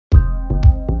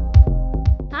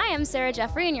Hi, I'm Sarah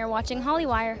Jeffrey, and you're watching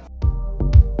Hollywire.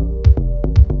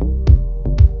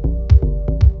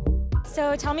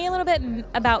 So tell me a little bit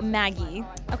about Maggie.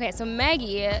 Okay, so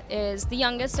Maggie is the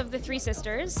youngest of the three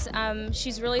sisters.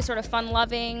 She's really sort of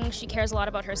fun-loving. She cares a lot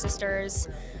about her sisters.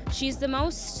 She's the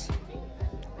most,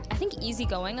 I think,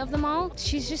 easygoing of them all.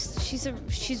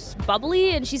 She's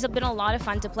bubbly, and she's been a lot of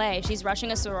fun to play. She's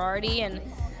rushing a sorority, and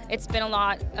it's been a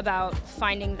lot about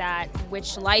finding that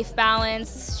witch life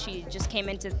balance. She just came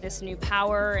into this new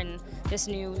power and this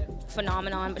new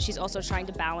phenomenon, but she's also trying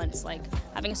to balance like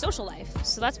having a social life.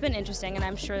 So that's been interesting, and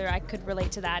I'm sure I could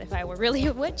relate to that if I were really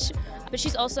a witch. But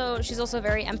she's also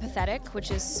very empathetic,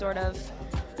 which is sort of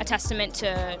a testament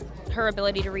to her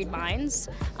ability to read minds,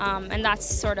 and that's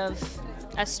sort of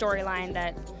a storyline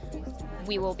that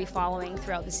we will be following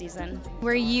throughout the season.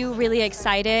 Were you really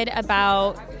excited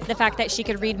about the fact that she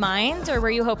could read minds, or were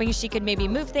you hoping she could maybe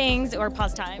move things or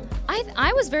pause time?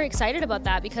 I was very excited about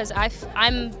that because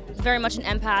I'm very much an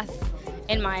empath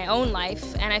in my own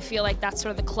life, and I feel like that's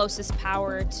sort of the closest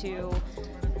power to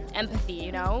empathy,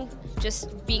 you know?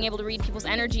 Just being able to read people's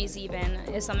energies even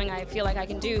is something I feel like I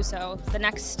can do, so the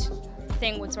next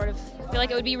thing would sort of feel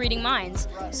like it would be reading minds.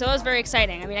 So it was very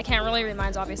exciting. I mean, I can't really read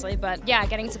minds, obviously, but yeah,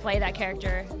 getting to play that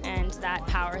character and that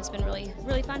power has been really,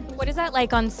 really fun. What is that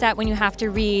like on set when you have to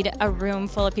read a room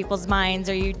full of people's minds?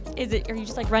 Are you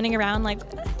just like running around like?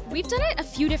 We've done it a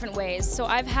few different ways. So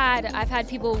I've had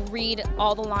people read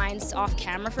all the lines off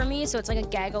camera for me, so it's like a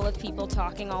gaggle of people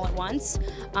talking all at once.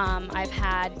 I've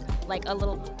had like a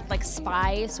little like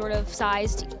spy sort of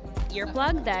sized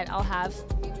earplug that I'll have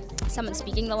someone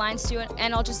speaking the lines to,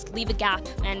 and I'll just leave a gap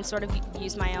and sort of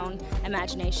use my own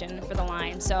imagination for the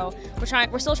line. So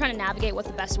we're still trying to navigate what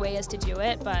the best way is to do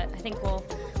it, but I think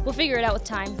we'll figure it out with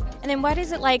time. And then what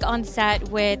is it like on set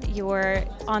with your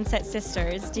on-set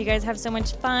sisters? Do you guys have so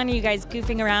much fun? Are you guys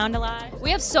goofing around a lot? We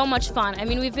have so much fun. I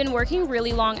mean, we've been working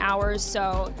really long hours,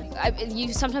 so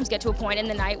you sometimes get to a point in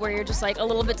the night where you're just like a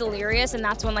little bit delirious, and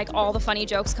that's when like all the funny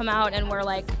jokes come out, and we're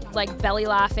like belly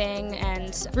laughing.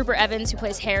 And Rupert Evans, who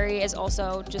plays Harry, is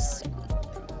also just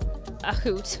a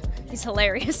hoot. He's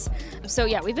hilarious. So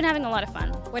yeah, we've been having a lot of fun.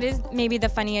 What is maybe the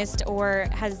funniest, or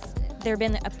has there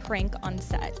been a prank on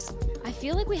set? I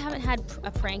feel like we haven't had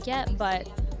a prank yet, but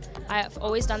I've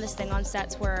always done this thing on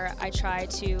sets where I try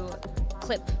to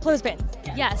clip clothespins.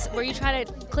 Yes, where you try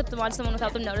to clip them on someone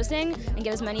without them noticing and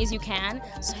get as many as you can.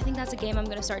 So I think that's a game I'm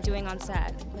going to start doing on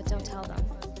set, but don't tell them.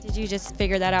 Did you just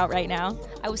figure that out right now?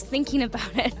 I was thinking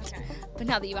about it, but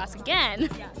now that you ask again,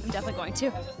 I'm definitely going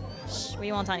to. Shh,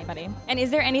 we won't tell anybody. And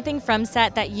is there anything from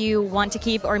set that you want to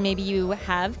keep, or maybe you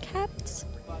have kept?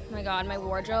 Oh my God, my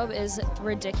wardrobe is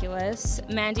ridiculous.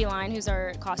 Madeleine, who's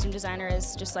our costume designer,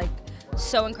 is just like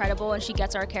so incredible, and she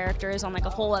gets our characters on like a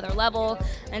whole other level.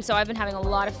 And so I've been having a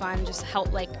lot of fun just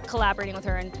collaborating with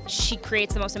her, and she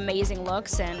creates the most amazing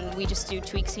looks, and we just do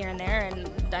tweaks here and there. And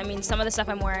I mean, some of the stuff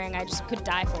I'm wearing I just could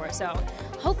die for, so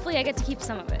hopefully I get to keep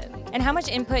some of it. And how much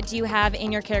input do you have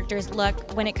in your character's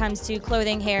look when it comes to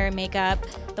clothing, hair, makeup,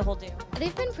 the whole do?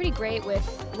 They've been pretty great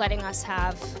with letting us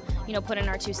have, you know, put in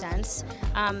our 2 cents.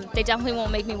 They definitely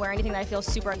won't make me wear anything that I feel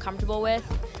super uncomfortable with.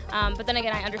 But then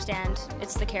again, I understand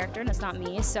it's the character and it's not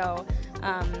me. So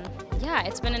yeah,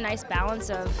 it's been a nice balance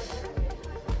of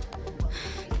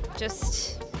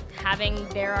just having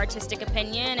their artistic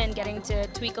opinion and getting to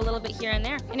tweak a little bit here and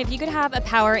there. And if you could have a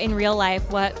power in real life,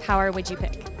 what power would you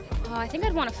pick? Oh, I think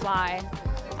I'd want to fly.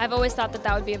 I've always thought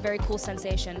that would be a very cool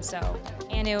sensation, so.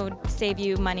 And it would save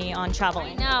you money on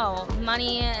traveling. I know,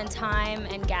 money and time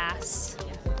and gas.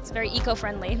 It's very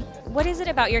eco-friendly. What is it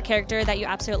about your character that you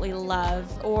absolutely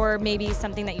love, or maybe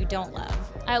something that you don't love?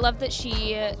 I love that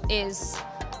she is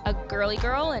a girly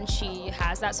girl and she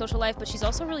has that social life, but she's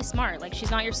also really smart. Like,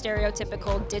 she's not your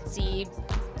stereotypical ditzy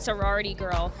sorority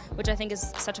girl, which I think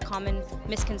is such a common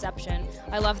misconception.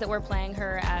 I love that we're playing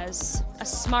her as a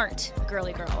smart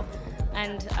girly girl,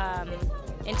 and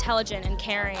intelligent and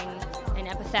caring and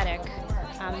empathetic.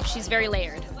 She's very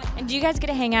layered. And do you guys get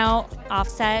to hang out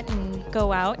offset and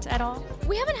go out at all?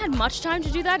 We haven't had much time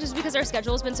to do that just because our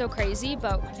schedule has been so crazy,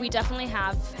 but we definitely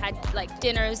have had like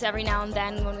dinners every now and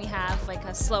then when we have like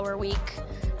a slower week.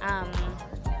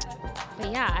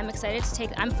 But yeah, I'm excited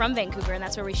to I'm from Vancouver, and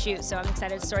that's where we shoot, so I'm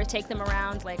excited to sort of take them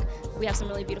around. Like, we have some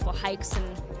really beautiful hikes,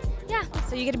 and yeah.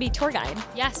 So you get to be tour guide?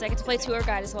 Yes, I get to play tour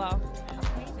guide as well.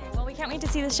 Amazing. Well, we can't wait to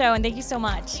see the show, and thank you so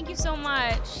much. Thank you so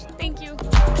much. Thank you.